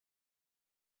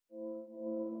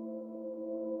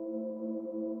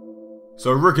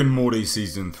So Rick and Morty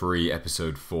Season 3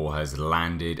 Episode 4 has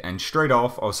landed, and straight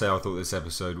off I'll say I thought this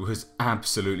episode was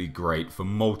absolutely great for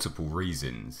multiple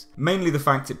reasons. Mainly the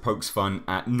fact it pokes fun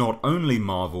at not only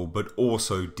Marvel but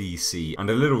also DC,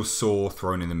 and a little Saw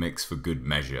thrown in the mix for good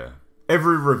measure.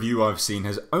 Every review I've seen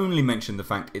has only mentioned the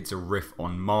fact it's a riff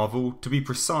on Marvel. To be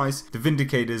precise, the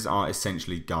Vindicators are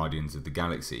essentially Guardians of the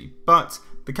Galaxy, but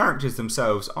the characters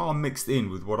themselves are mixed in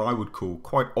with what I would call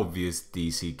quite obvious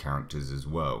DC characters as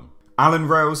well. Alan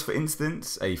Rails, for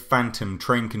instance, a phantom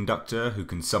train conductor who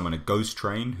can summon a ghost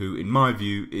train, who in my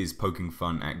view is poking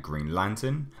fun at Green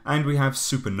Lantern. And we have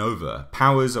Supernova,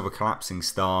 powers of a collapsing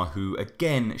star, who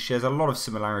again shares a lot of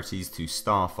similarities to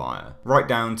Starfire, right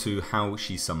down to how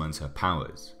she summons her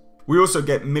powers. We also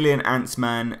get Million Ants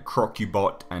Man,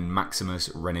 Crocubot, and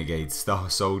Maximus Renegade Star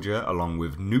Soldier, along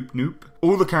with Noop Noop.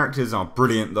 All the characters are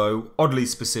brilliant though, oddly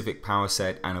specific power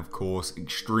set, and of course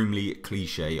extremely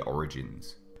cliche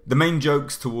origins. The main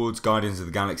jokes towards Guardians of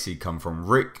the Galaxy come from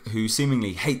Rick, who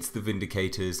seemingly hates the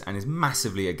Vindicators and is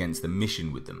massively against the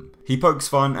mission with them. He pokes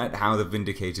fun at how the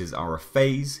Vindicators are a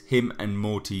phase. Him and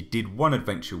Morty did one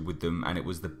adventure with them and it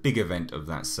was the big event of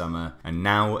that summer, and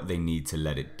now they need to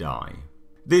let it die.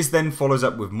 This then follows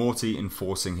up with Morty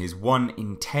enforcing his 1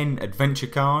 in 10 adventure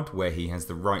card, where he has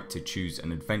the right to choose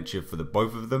an adventure for the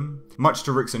both of them. Much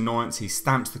to Rick's annoyance, he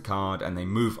stamps the card and they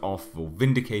move off for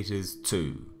Vindicators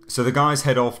 2. So the guys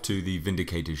head off to the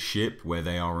Vindicators ship, where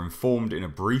they are informed in a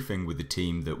briefing with the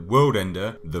team that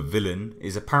Worldender, the villain,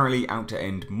 is apparently out to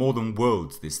end more than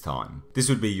worlds this time. This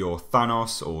would be your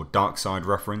Thanos or Darkseid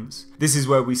reference. This is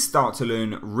where we start to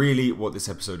learn really what this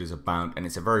episode is about, and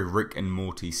it's a very Rick and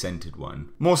Morty centered one.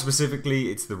 More specifically,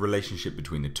 it's the relationship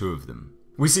between the two of them.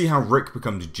 We see how Rick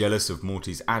becomes jealous of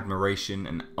Morty's admiration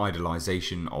and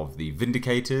idolization of the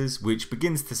Vindicators, which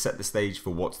begins to set the stage for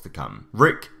what's to come.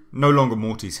 Rick, no longer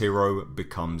Morty's hero,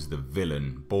 becomes the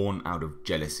villain, born out of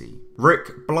jealousy.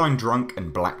 Rick, blind drunk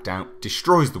and blacked out,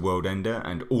 destroys the Worldender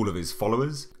and all of his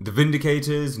followers. The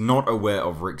Vindicators, not aware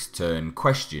of Rick's turn,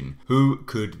 question who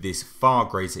could this far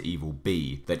greater evil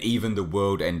be that even the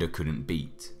Worldender couldn't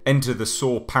beat. Enter the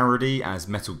Saw parody as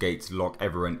metal gates lock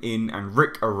everyone in, and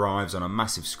Rick arrives on a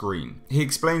massive screen. He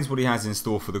explains what he has in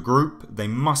store for the group. They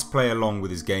must play along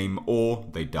with his game or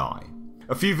they die.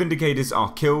 A few Vindicators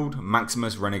are killed.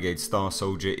 Maximus Renegade Star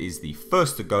Soldier is the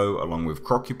first to go, along with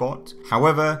Crocubot.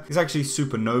 However, it's actually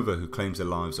Supernova who claims the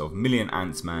lives of Million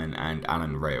Ants Man and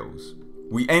Alan Rails.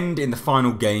 We end in the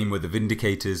final game where the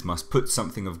Vindicators must put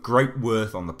something of great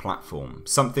worth on the platform.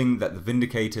 Something that the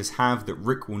Vindicators have that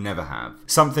Rick will never have.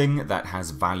 Something that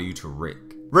has value to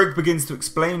Rick. Rick begins to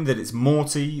explain that it's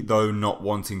Morty, though not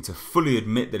wanting to fully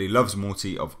admit that he loves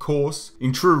Morty, of course.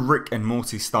 In true Rick and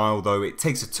Morty style though, it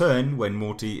takes a turn when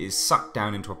Morty is sucked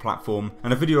down into a platform,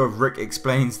 and a video of Rick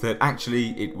explains that actually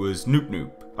it was Noop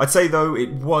Noop. I'd say though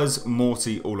it was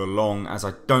Morty all along, as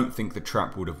I don't think the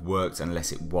trap would have worked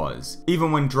unless it was.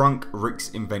 Even when drunk, Rick's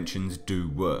inventions do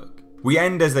work. We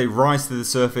end as they rise to the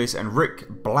surface, and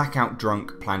Rick, blackout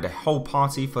drunk, planned a whole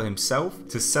party for himself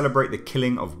to celebrate the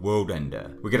killing of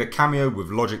Worldender. We get a cameo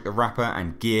with Logic the Rapper,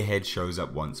 and Gearhead shows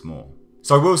up once more.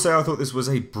 So I will say I thought this was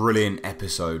a brilliant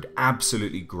episode,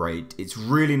 absolutely great. It's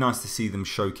really nice to see them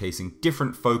showcasing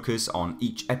different focus on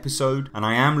each episode, and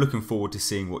I am looking forward to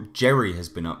seeing what Jerry has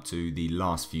been up to the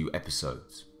last few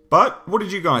episodes. But what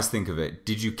did you guys think of it?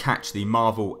 Did you catch the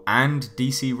Marvel and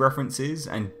DC references?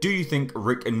 And do you think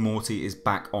Rick and Morty is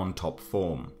back on top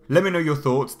form? Let me know your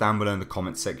thoughts down below in the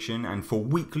comments section, and for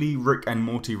weekly Rick and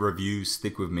Morty reviews,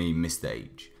 stick with me, Mr.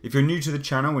 H. If you're new to the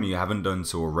channel and you haven't done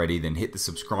so already, then hit the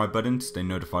subscribe button to stay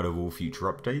notified of all future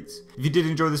updates. If you did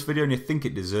enjoy this video and you think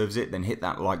it deserves it, then hit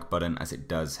that like button, as it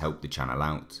does help the channel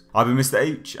out. I've been Mr.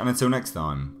 H, and until next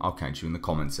time, I'll catch you in the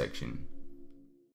comments section.